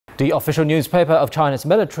The official newspaper of China's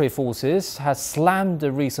military forces has slammed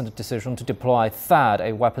the recent decision to deploy THAAD,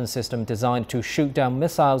 a weapon system designed to shoot down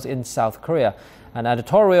missiles in South Korea. An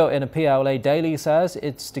editorial in a PLA Daily says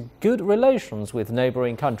it's the good relations with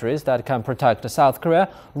neighboring countries that can protect South Korea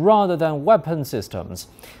rather than weapon systems.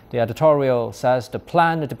 The editorial says the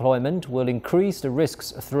planned deployment will increase the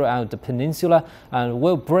risks throughout the peninsula and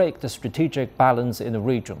will break the strategic balance in the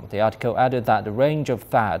region. The article added that the range of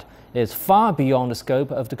THAAD is far beyond the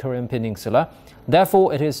scope of the Korean peninsula.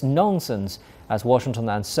 Therefore, it is nonsense, as Washington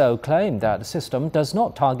and Seoul claim that the system does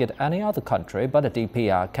not target any other country but the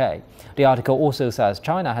DPRK. The article also says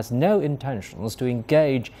China has no intentions to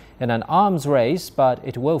engage in an arms race, but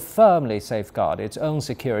it will firmly safeguard its own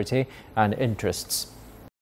security and interests.